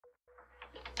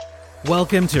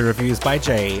Welcome to Reviews by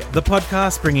Jay, the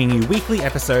podcast bringing you weekly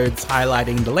episodes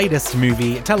highlighting the latest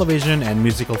movie, television, and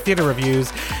musical theatre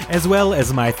reviews, as well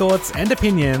as my thoughts and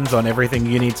opinions on everything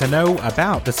you need to know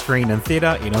about the screen and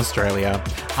theatre in Australia.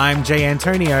 I'm Jay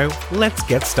Antonio. Let's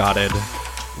get started.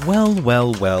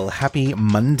 Well, happy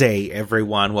Monday,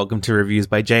 everyone. Welcome to Reviews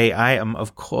by Jay. I am,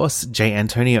 of course, Jay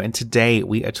Antonio, and today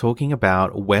we are talking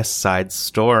about West Side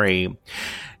Story.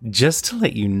 Just to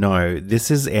let you know,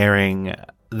 this is airing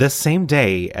the same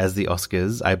day as the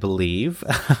Oscars, I believe,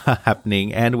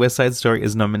 happening, and West Side Story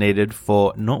is nominated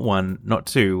for not one, not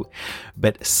two,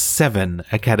 but 7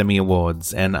 Academy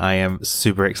Awards, and I am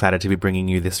super excited to be bringing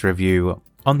you this review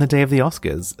on the day of the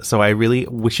Oscars. So I really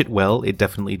wish it well. It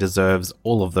definitely deserves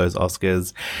all of those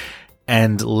Oscars.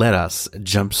 And let us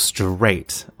jump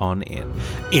straight on in.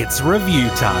 It's review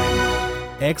time.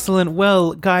 Excellent.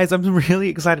 Well, guys, I'm really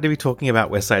excited to be talking about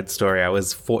West Side Story. I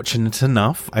was fortunate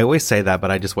enough. I always say that,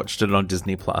 but I just watched it on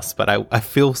Disney Plus. But I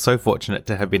feel so fortunate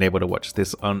to have been able to watch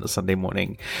this on Sunday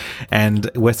morning. And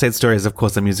West Side Story is, of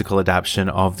course, a musical adaptation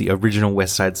of the original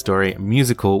West Side Story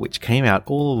musical, which came out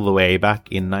all the way back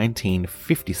in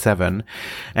 1957.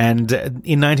 And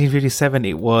in 1957,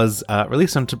 it was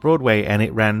released onto Broadway, and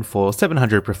it ran for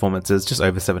 700 performances, just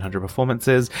over 700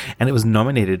 performances. And it was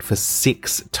nominated for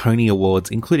 6 Tony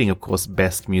Awards, including, of course,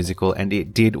 Best Musical, and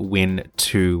it did win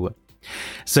 2.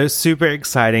 So super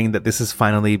exciting that this has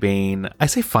finally been, I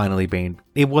say finally been,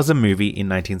 it was a movie in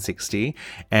 1960,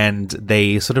 and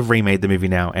they sort of remade the movie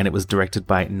now, and it was directed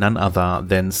by none other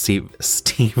than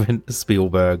Steven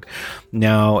Spielberg.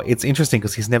 Now, it's interesting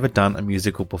because he's never done a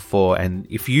musical before, and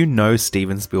if you know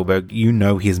Steven Spielberg, you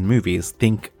know his movies.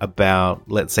 Think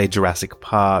about, let's say, Jurassic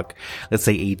Park, let's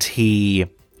say E.T.,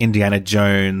 Indiana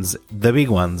Jones, the big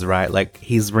ones, right? Like,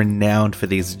 he's renowned for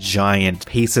these giant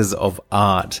pieces of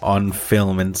art on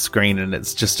film and screen, and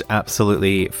it's just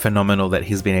absolutely phenomenal that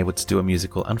he's been able to do a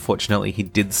musical. Unfortunately, he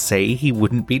did say he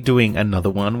wouldn't be doing another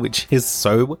one, which is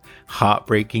so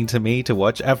heartbreaking to me to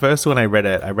watch. At first, when I read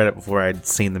it before I'd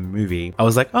seen the movie. I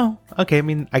was like, oh, okay, I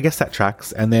mean, I guess that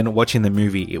tracks. And then watching the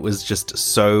movie, it was just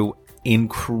so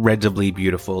incredibly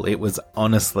beautiful. It was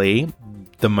honestly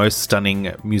the most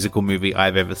stunning musical movie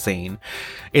I've ever seen.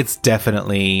 It's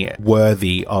definitely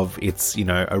worthy of its,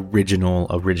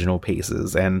 original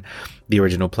pieces and the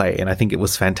original play. And I think it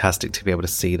was fantastic to be able to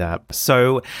see that.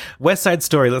 So West Side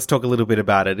Story, let's talk a little bit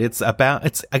about it.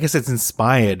 I guess it's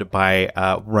inspired by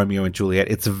Romeo and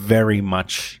Juliet. It's very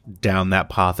much down that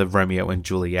path of Romeo and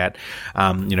Juliet.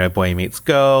 Boy meets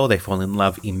girl, they fall in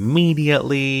love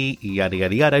immediately, yada,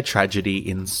 yada, yada. Tragedy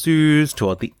ensues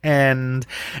toward the end.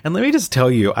 And let me just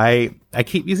tell you, I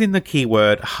keep using the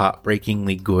keyword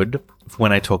heartbreakingly good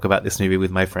when I talk about this movie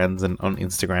with my friends and on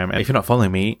Instagram. And if you're not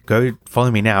following me, go follow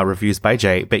me now, Reviews by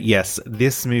Jay. But yes,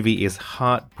 this movie is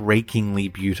heartbreakingly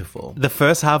beautiful. The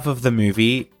first half of the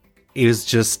movie is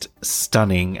just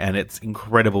stunning, and it's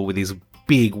incredible with these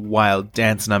big wild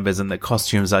dance numbers, and the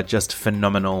costumes are just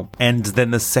phenomenal. And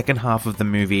then the second half of the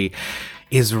movie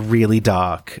is really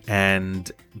dark, and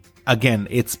again,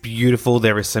 it's beautiful.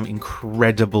 There are some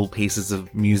incredible pieces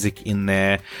of music in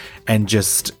there. And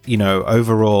just,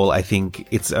 overall, I think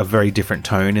it's a very different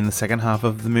tone in the second half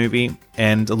of the movie.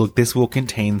 And look, this will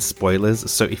contain spoilers.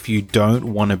 So if you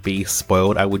don't want to be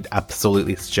spoiled, I would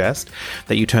absolutely suggest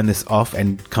that you turn this off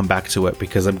and come back to it,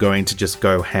 because I'm going to just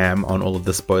go ham on all of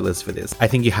the spoilers for this. I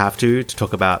think you have to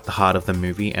talk about the heart of the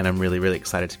movie, and I'm really, really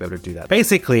excited to be able to do that.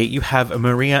 Basically, you have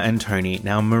Maria and Tony.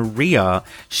 Now, Maria,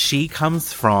 she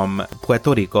comes from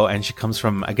Puerto Rico, and she comes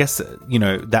from, I guess,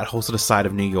 that whole sort of side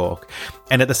of New York.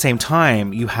 And at the same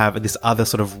time, you have this other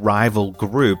sort of rival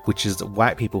group, which is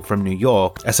white people from New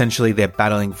York. Essentially, they're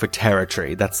battling for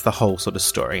territory. That's the whole sort of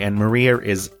story. And Maria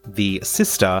is the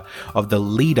sister of the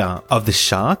leader of the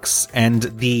Sharks, and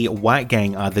the white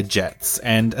gang are the Jets.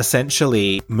 And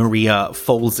essentially, Maria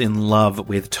falls in love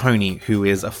with Tony, who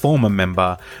is a former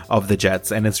member of the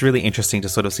Jets. And it's really interesting to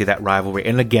sort of see that rivalry.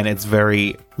 And again, it's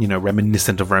very,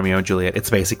 reminiscent of Romeo and Juliet. It's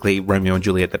basically Romeo and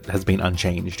Juliet that has been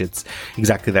unchanged. It's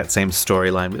exactly that same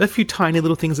storyline with a few tiny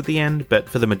little things at the end, but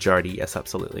for the majority, yes,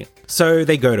 absolutely. So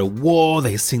they go to war,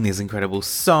 they sing these incredible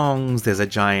songs. There's a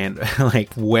giant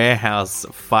warehouse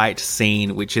fight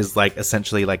scene, which is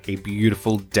essentially a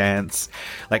beautiful dance,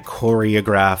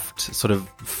 choreographed sort of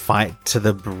fight to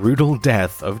the brutal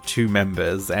death of 2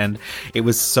 members. And it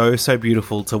was so, so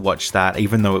beautiful to watch that,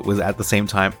 even though it was at the same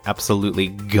time absolutely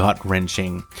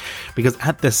gut-wrenching. Because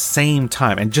at the same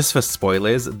time, and just for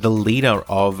spoilers, the leader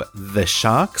of the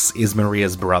Sharks is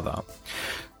Maria's brother.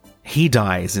 He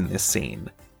dies in this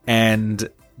scene. And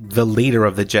the leader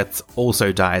of the Jets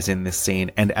also dies in this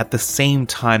scene, and at the same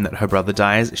time that her brother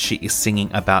dies, she is singing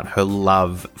about her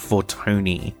love for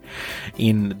Tony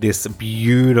in this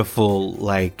beautiful,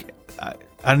 like,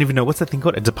 I don't even know, what's that thing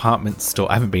called? A department store.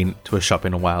 I haven't been to a shop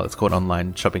in a while. It's called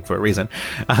online shopping for a reason.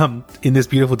 In this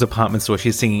beautiful department store,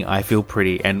 she's singing I Feel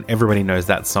Pretty, and everybody knows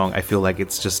that song. I feel like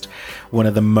it's just one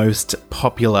of the most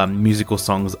popular musical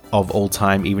songs of all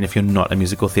time. Even if you're not a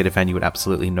musical theatre fan, you would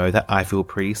absolutely know that I Feel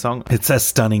Pretty song. It's a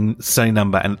stunning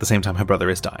number, and at the same time, her brother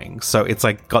is dying. So it's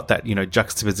like got that,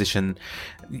 juxtaposition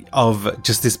of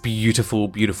just this beautiful,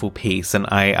 beautiful piece. And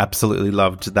I absolutely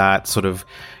loved that sort of,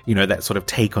 that sort of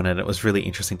take on it. It was really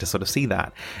interesting to sort of see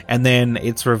that. And then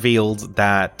it's revealed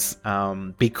that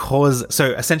so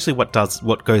essentially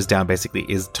what goes down basically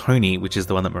is Tony, which is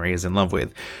the one that Maria is in love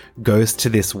with, goes to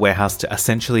this warehouse to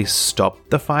essentially stop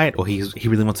the fight, or he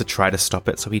really wants to try to stop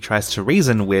it. So he tries to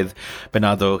reason with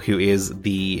Bernardo, who is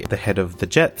the head of the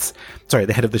Jets. Sorry,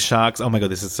 the head of the Sharks. Oh my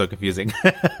God, this is so confusing.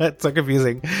 It's so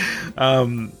confusing.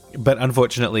 But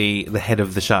unfortunately, the head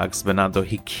of the Sharks, Bernardo,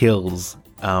 he kills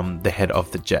the head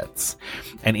of the Jets.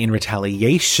 And in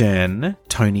retaliation,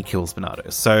 Tony kills Bernardo.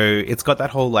 So it's got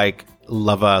that whole, like,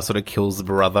 lover sort of kills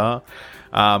brother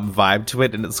vibe to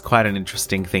it. And it's quite an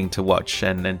interesting thing to watch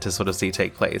and to sort of see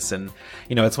take place. And,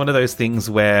 it's one of those things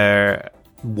where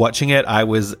watching it,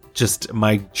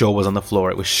 my jaw was on the floor.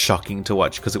 It was shocking to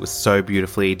watch because it was so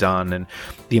beautifully done and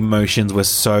the emotions were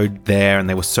so there and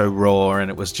they were so raw, and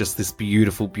it was just this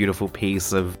beautiful, beautiful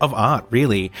piece of art,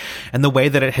 really. And the way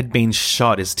that it had been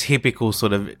shot is typical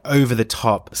sort of over the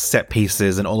top set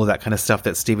pieces and all of that kind of stuff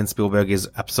that Steven Spielberg is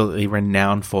absolutely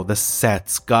renowned for. The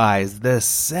sets, guys, the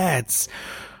sets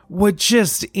were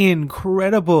just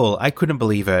incredible. I couldn't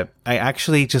believe it. I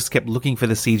actually just kept looking for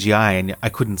the CGI and I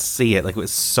couldn't see it. Like,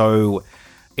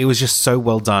 it was just so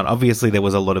well done. Obviously, there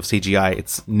was a lot of CGI.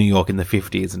 It's New York in the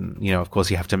 50s, and, of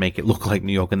course, you have to make it look like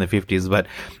New York in the 50s, but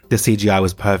the CGI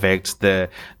was perfect. The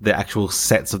actual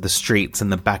sets of the streets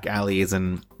and the back alleys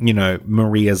and,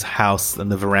 Maria's house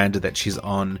and the veranda that she's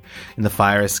on in the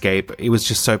fire escape, it was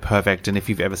just so perfect. And if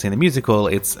you've ever seen the musical,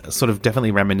 it's sort of definitely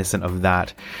reminiscent of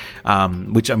that,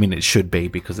 which, I mean, it should be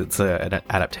because it's an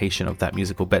adaptation of that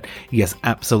musical. But yes,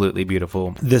 absolutely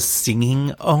beautiful. The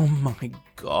singing, oh my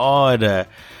God.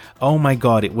 Oh my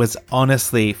God, it was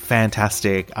honestly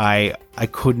fantastic. I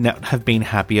could not have been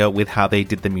happier with how they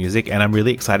did the music, and I'm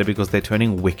really excited because they're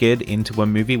turning Wicked into a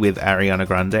movie with Ariana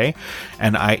Grande,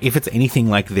 and if it's anything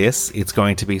like this, it's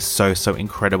going to be so, so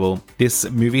incredible. This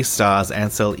movie stars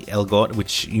Ansel Elgort,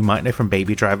 which you might know from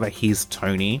Baby Driver. He's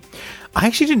Tony. I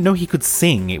actually didn't know he could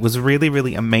sing. It was really,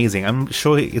 really amazing. I'm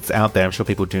sure it's out there. I'm sure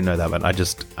people do know that, but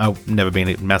I've never been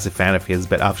a massive fan of his,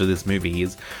 but after this movie,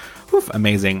 he's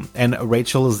amazing. And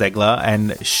Rachel Zegler,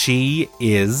 and she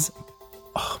is,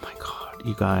 oh my God,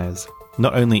 you guys,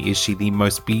 not only is she the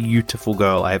most beautiful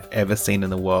girl I've ever seen in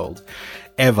the world,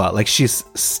 ever, like, she's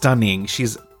stunning.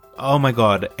 She's, oh my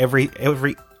God, every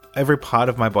part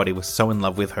of my body was so in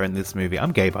love with her in this movie.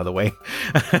 I'm gay, by the way.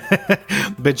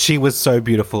 But she was so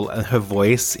beautiful, and her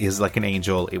voice is like an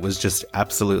angel. It was just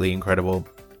absolutely incredible.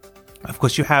 Of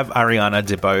course, you have Ariana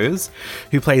DeBose,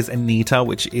 who plays Anita,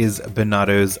 which is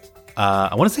Bernardo's,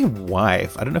 I want to say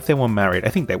wife. I don't know if they were married. I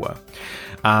think they were.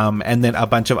 And then a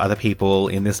bunch of other people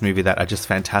in this movie that are just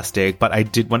fantastic. But I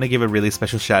did want to give a really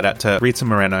special shout out to Rita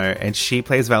Moreno, and she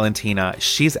plays Valentina.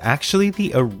 She's actually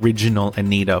the original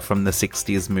Anita from the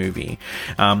 60s movie.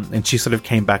 And she sort of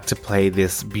came back to play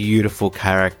this beautiful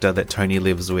character that Tony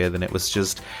lives with, and it was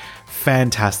just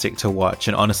fantastic to watch.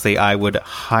 And honestly, I would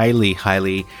highly,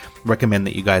 highly recommend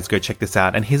that you guys go check this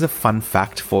out. And here's a fun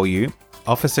fact for you.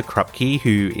 Officer Krupke,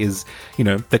 who is,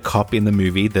 the cop in the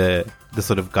movie, the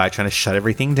sort of guy trying to shut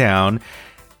everything down,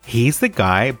 he's the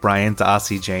guy, Brian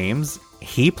Darcy James.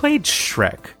 He played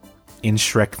Shrek in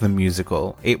Shrek the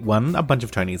Musical. It won a bunch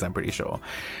of Tonys, I'm pretty sure.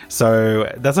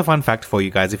 So that's a fun fact for you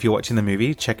guys. If you're watching the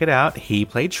movie, check it out. He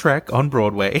played Shrek on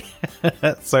Broadway.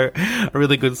 So a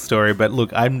really good story. But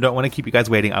look, I don't want to keep you guys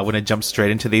waiting. I want to jump straight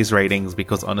into these ratings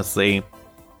because honestly,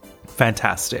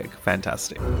 fantastic.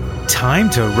 Time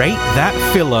to rate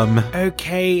that film.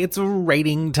 Okay, it's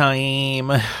rating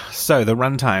time. So the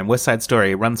runtime, West Side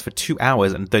Story, runs for 2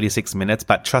 hours and 36 minutes,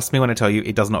 but trust me when I tell you,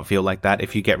 it does not feel like that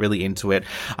if you get really into it.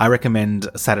 I recommend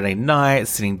Saturday night,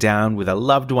 sitting down with a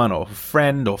loved one or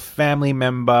friend or family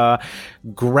member,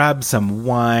 grab some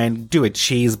wine, do a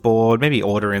cheese board, maybe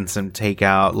order in some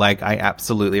takeout. Like, I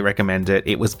absolutely recommend it.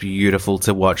 It was beautiful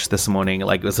to watch this morning.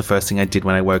 Like, it was the first thing I did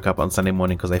when I woke up on Sunday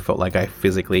morning because I felt like I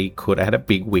physically could. I had a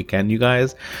big weekend, you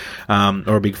guys,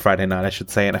 or a big Friday night, I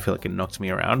should say, and I feel like it knocked me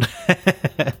around.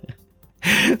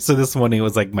 So this morning it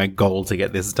was like my goal to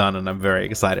get this done, and I'm very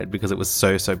excited because it was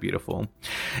so, so beautiful.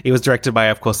 It was directed by,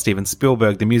 of course, Steven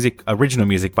Spielberg. The original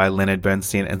music by Leonard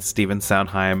Bernstein and Stephen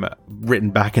Sondheim,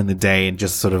 written back in the day and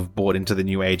just sort of brought into the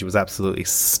new age. It was absolutely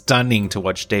stunning to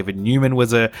watch. David Newman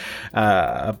was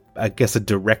I guess a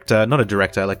director, not a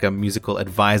director, like a musical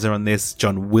advisor on this.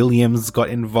 John Williams got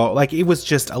involved. Like, it was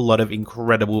just a lot of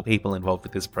incredible people involved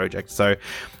with this project. So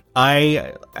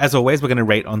as always, we're going to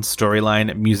rate on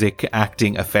storyline, music,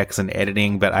 acting, effects, and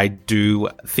editing, but I do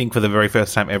think for the very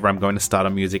first time ever, I'm going to start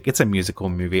on music. It's a musical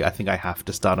movie. I think I have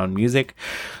to start on music.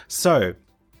 So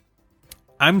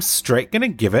I'm straight going to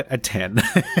give it a 10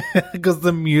 because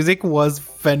the music was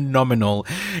phenomenal.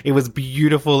 It was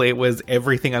beautiful. It was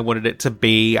everything I wanted it to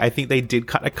be. I think they did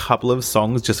cut a couple of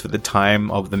songs just for the time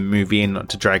of the movie and not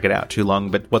to drag it out too long,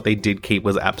 but what they did keep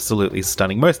was absolutely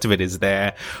stunning. Most of it is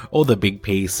there. All the big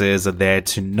pieces are there.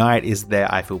 Tonight is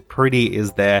there. I Feel Pretty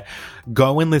is there.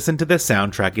 Go and listen to the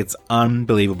soundtrack. It's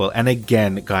unbelievable. And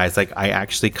again, guys, like, I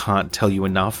actually can't tell you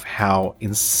enough how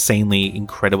insanely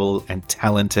incredible and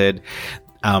talented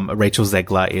Rachel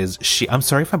Zegler is. I'm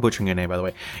sorry if I'm butchering her name, by the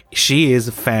way. She is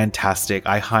fantastic.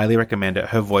 I highly recommend it.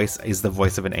 Her voice is the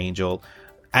voice of an angel.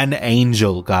 An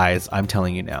angel, guys. I'm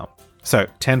telling you now. So,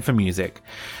 10 for music.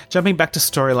 Jumping back to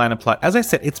storyline and plot. As I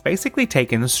said, it's basically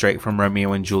taken straight from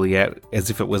Romeo and Juliet as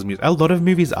if it was music. A lot of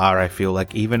movies are, I feel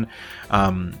like. Even,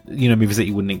 movies that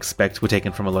you wouldn't expect were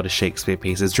taken from a lot of Shakespeare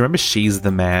pieces. Do you remember She's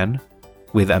the Man?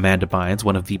 With Amanda Bynes,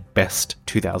 one of the best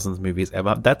 2000s movies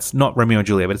ever. That's not Romeo and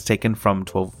Juliet, but it's taken from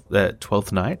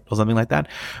Twelfth Night or something like that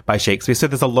by Shakespeare. So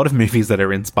there's a lot of movies that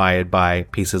are inspired by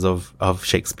pieces of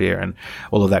Shakespeare and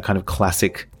all of that kind of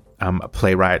classic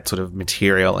playwright sort of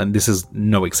material. And this is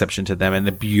no exception to them, and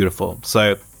they're beautiful.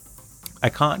 So I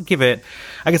can't give it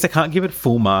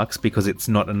full marks because it's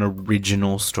not an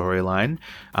original storyline.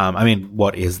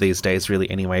 What is these days really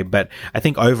anyway? But I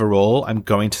think overall, I'm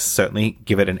going to certainly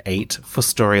give it an 8 for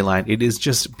storyline. It is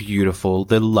just beautiful.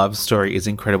 The love story is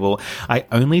incredible. I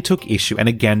only took issue, and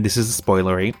again, this is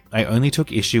spoilery, I only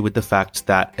took issue with the fact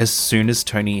that as soon as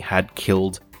Tony had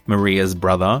killed Maria's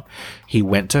brother, he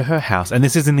went to her house, and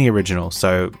this is in the original,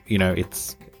 so,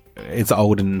 it's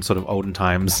olden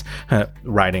times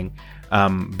writing.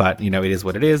 But it is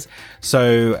what it is.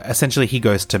 So essentially he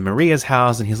goes to Maria's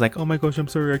house and he's like, oh my gosh, I'm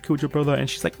sorry I killed your brother. And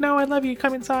she's like, no, I love you.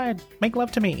 Come inside. Make love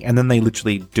to me. And then they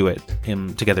literally do it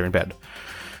together in bed.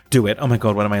 Do it. Oh my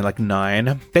God, what am I, like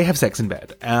 9? They have sex in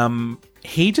bed.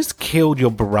 He just killed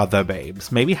your brother,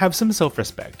 babes. Maybe have some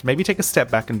self-respect. Maybe take a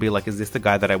step back and be like, is this the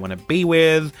guy that I want to be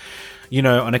with?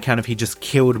 On account of he just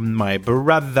killed my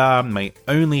brother, my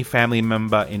only family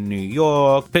member in New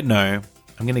York. But no,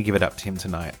 I'm going to give it up to him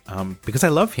tonight because I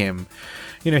love him.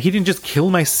 He didn't just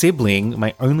kill my sibling,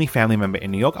 my only family member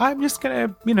in New York. I'm just going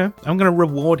to, I'm going to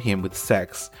reward him with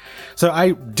sex. So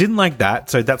I didn't like that.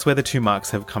 So that's where the 2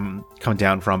 marks have come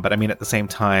down from. But at the same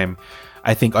time,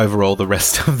 I think overall the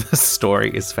rest of the story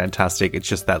is fantastic. It's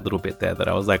just that little bit there that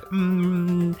I was like,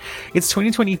 it's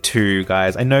 2022,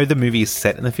 guys. I know the movie is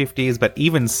set in the 50s, but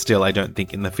even still, I don't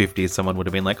think in the 50s someone would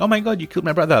have been like, oh my God, you killed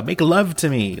my brother. Make love to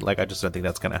me. Like, I just don't think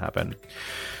that's going to happen.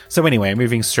 So anyway,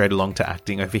 moving straight along to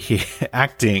acting over here.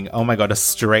 Acting, oh my God, a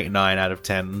straight 9 out of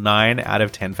 10. 9 out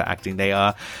of 10 for acting. They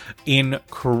are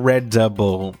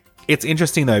incredible. It's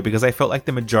interesting though, because I felt like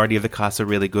the majority of the cast are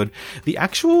really good. The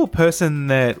actual person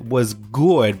that was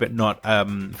good, but not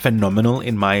phenomenal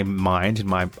in my mind, in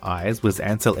my eyes, was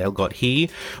Ansel Elgort. He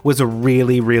was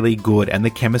really, really good, and the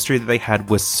chemistry that they had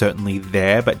was certainly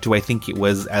there, but do I think it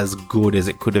was as good as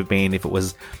it could have been if it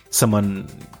was someone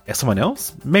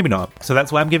else? Maybe not. So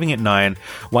that's why I'm giving it 9.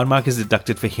 1 mark is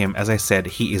deducted for him. As I said,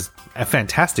 he is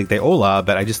fantastic. They all are,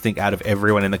 but I just think out of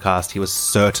everyone in the cast, he was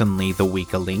certainly the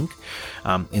weaker link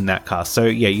in that cast. So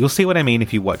yeah, you'll see what I mean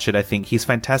if you watch it. I think he's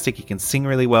fantastic. He can sing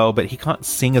really well, but he can't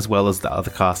sing as well as the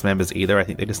other cast members either. I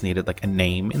think they just needed like a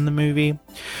name in the movie.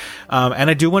 And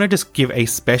I do want to just give a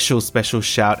special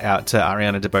shout out to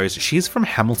Ariana DeBose. She's from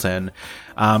Hamilton.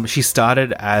 She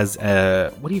started as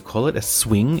a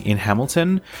swing in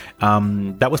Hamilton.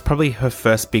 That was probably her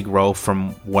first big role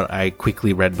from what I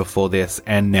quickly read before this.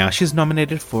 And now she's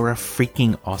nominated for a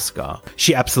freaking Oscar.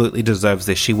 She absolutely deserves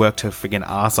this. She worked her friggin'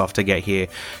 ass off to get here.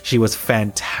 She was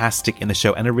fantastic in the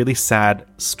show, and a really sad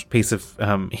piece of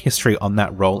history on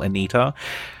that role, Anita.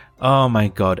 Oh my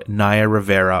God, Naya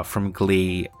Rivera from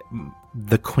Glee,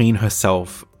 the queen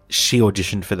herself, she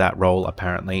auditioned for that role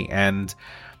apparently. And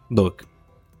look,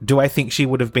 do I think she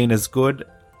would have been as good?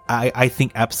 I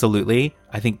think absolutely.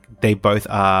 I think they both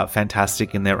are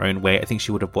fantastic in their own way. I think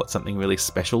she would have brought something really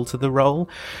special to the role.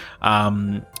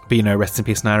 But, rest in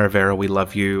peace, Naya Rivera. We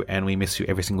love you and we miss you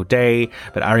every single day.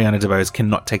 But Ariana DeBose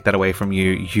cannot take that away from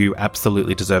you. You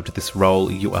absolutely deserved this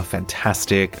role. You are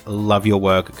fantastic. Love your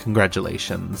work.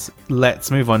 Congratulations.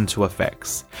 Let's move on to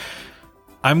effects.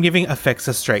 I'm giving effects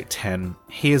a straight 10.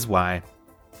 Here's why.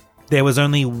 There was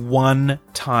only one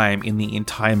time in the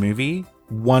entire movie,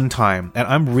 one time, and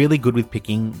I'm really good with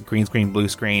picking green screen, blue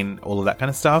screen, all of that kind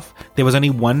of stuff. There was only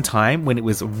one time when it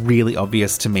was really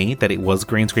obvious to me that it was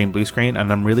green screen, blue screen, and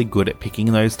I'm really good at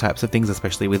picking those types of things,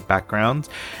 especially with backgrounds.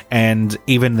 And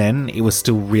even then, it was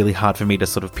still really hard for me to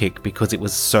sort of pick because it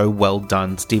was so well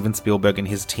done. Steven Spielberg and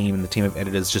his team and the team of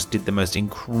editors just did the most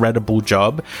incredible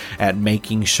job at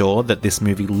making sure that this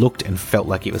movie looked and felt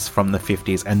like it was from the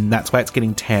 50s, and that's why it's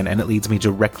getting 10, and it leads me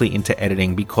directly into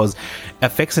editing because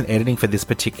effects and editing for this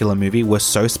particular movie were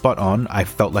so spot on. I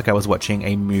felt like I was watching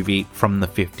a movie from the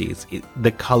 50s.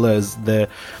 The colors, the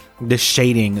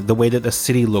shading, the way that the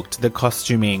city looked, the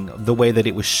costuming, the way that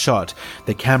it was shot,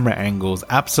 the camera angles,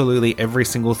 absolutely every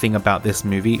single thing about this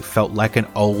movie felt like an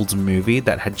old movie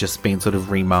that had just been sort of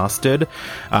remastered,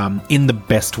 in the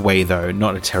best way though,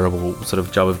 not a terrible sort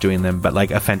of job of doing them, but like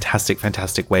a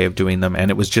fantastic way of doing them, and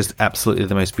it was just absolutely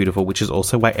the most beautiful, which is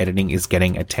also why editing is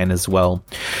getting a 10 as well.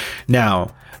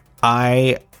 Now,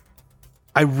 I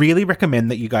really recommend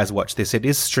that you guys watch this. It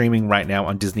is streaming right now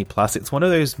on Disney+. It's one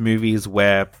of those movies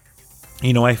where,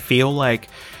 I feel like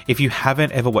if you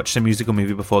haven't ever watched a musical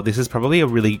movie before, this is probably a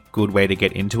really good way to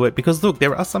get into it because, look,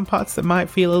 there are some parts that might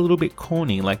feel a little bit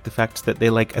corny, like the fact that they're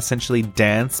like essentially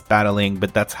dance battling,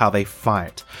 but that's how they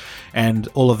fight. And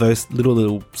all of those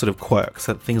little sort of quirks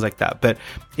and things like that. But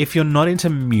if you're not into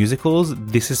musicals,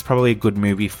 this is probably a good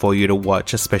movie for you to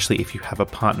watch, especially if you have a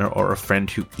partner or a friend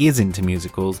who is into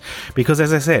musicals. Because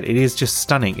as I said, it is just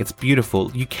stunning. It's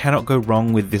beautiful. You cannot go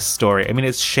wrong with this story. I mean,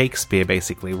 it's Shakespeare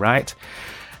basically, right?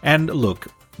 And look,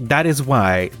 that is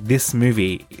why this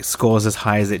movie scores as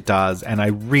high as it does, and I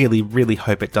really, really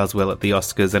hope it does well at the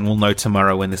Oscars, and we'll know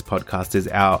tomorrow when this podcast is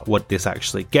out what this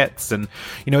actually gets, and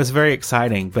it's very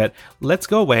exciting. But let's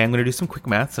go away. I'm going to do some quick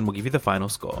maths and we'll give you the final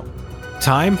score.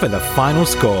 Time for the final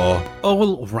score.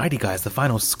 Alrighty guys, the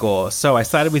final score. So I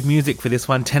started with music for this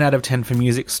one. 10 out of 10 for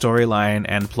music, storyline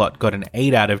and plot got an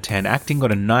 8 out of 10. Acting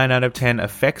got a 9 out of 10.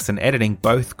 Effects and editing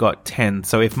both got 10.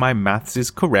 So if my maths is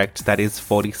correct, that is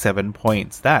 47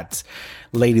 points. That,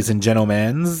 ladies and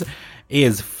gentlemen,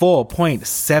 is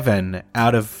 4.7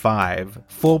 out of 5.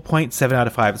 4.7 out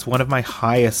of 5. It's one of my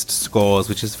highest scores,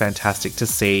 which is fantastic to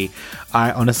see.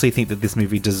 I honestly think that this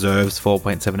movie deserves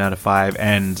 4.7 out of 5.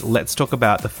 And let's talk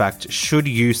about the fact, should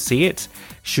you see it?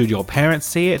 Should your parents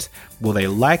see it? Will they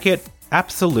like it?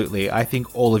 Absolutely. I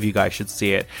think all of you guys should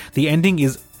see it. The ending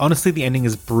is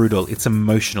brutal. It's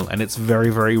emotional and it's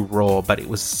very, very raw, but it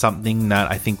was something that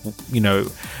I think,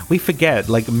 we forget.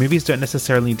 Like, movies don't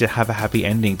necessarily need to have a happy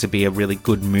ending to be a really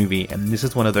good movie. And this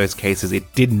is one of those cases.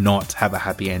 It did not have a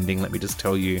happy ending. Let me just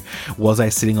tell you. Was I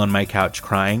sitting on my couch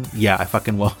crying? Yeah, I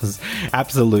fucking was.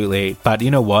 Absolutely. But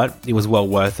you know what? It was well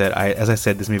worth it. As I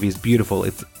said, this movie is beautiful.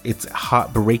 It's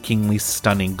heartbreakingly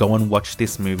stunning. Go and watch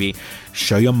this movie.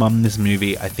 Show your mum this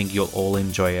movie. I think you'll all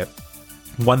enjoy it.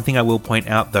 One thing I will point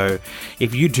out though,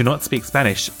 if you do not speak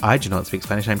Spanish, I do not speak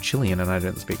Spanish, I'm Chilean and I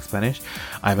don't speak Spanish.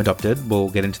 I'm adopted, we'll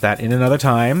get into that in another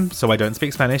time, so I don't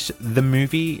speak Spanish. The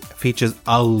movie features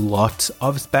a lot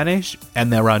of Spanish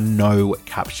and there are no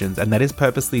captions, and that is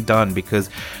purposely done because,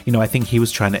 I think he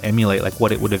was trying to emulate like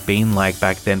what it would have been like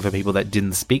back then for people that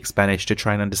didn't speak Spanish to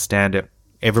try and understand it.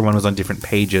 Everyone was on different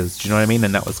pages, do you know what I mean?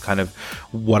 And that was kind of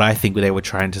what I think they were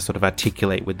trying to sort of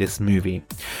articulate with this movie.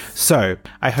 So,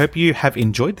 I hope you have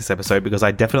enjoyed this episode because I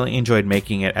definitely enjoyed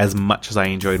making it as much as I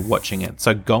enjoyed watching it.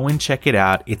 So go and check it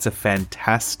out. It's a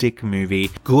fantastic movie.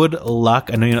 Good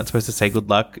luck. I know you're not supposed to say good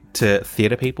luck to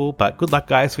theatre people, but good luck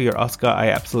guys for your Oscar. I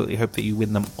absolutely hope that you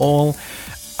win them all.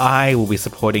 I will be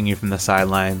supporting you from the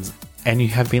sidelines. And you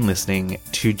have been listening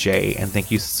to Jay, and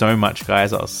thank you so much,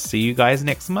 guys. I'll see you guys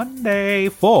next Monday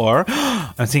for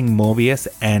I'm seeing Morbius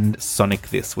and Sonic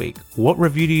this week. What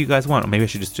review do you guys want? Or maybe I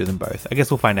should just do them both. I guess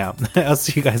we'll find out. I'll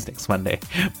see you guys next Monday.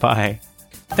 Bye.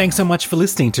 Thanks so much for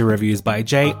listening to Reviews by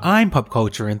Jay. I'm pop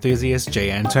culture enthusiast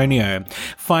Jay Antonio.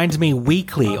 Find me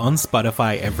weekly on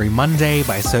Spotify every Monday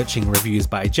by searching Reviews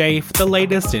by Jay for the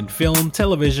latest in film,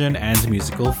 television, and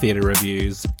musical theatre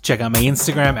reviews. Check out my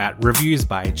Instagram at Reviews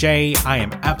by Jay. I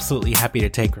am absolutely happy to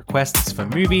take requests for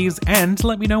movies and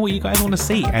let me know what you guys want to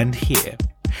see and hear.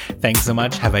 Thanks so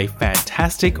much. Have a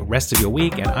fantastic rest of your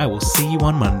week, and I will see you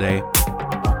on Monday.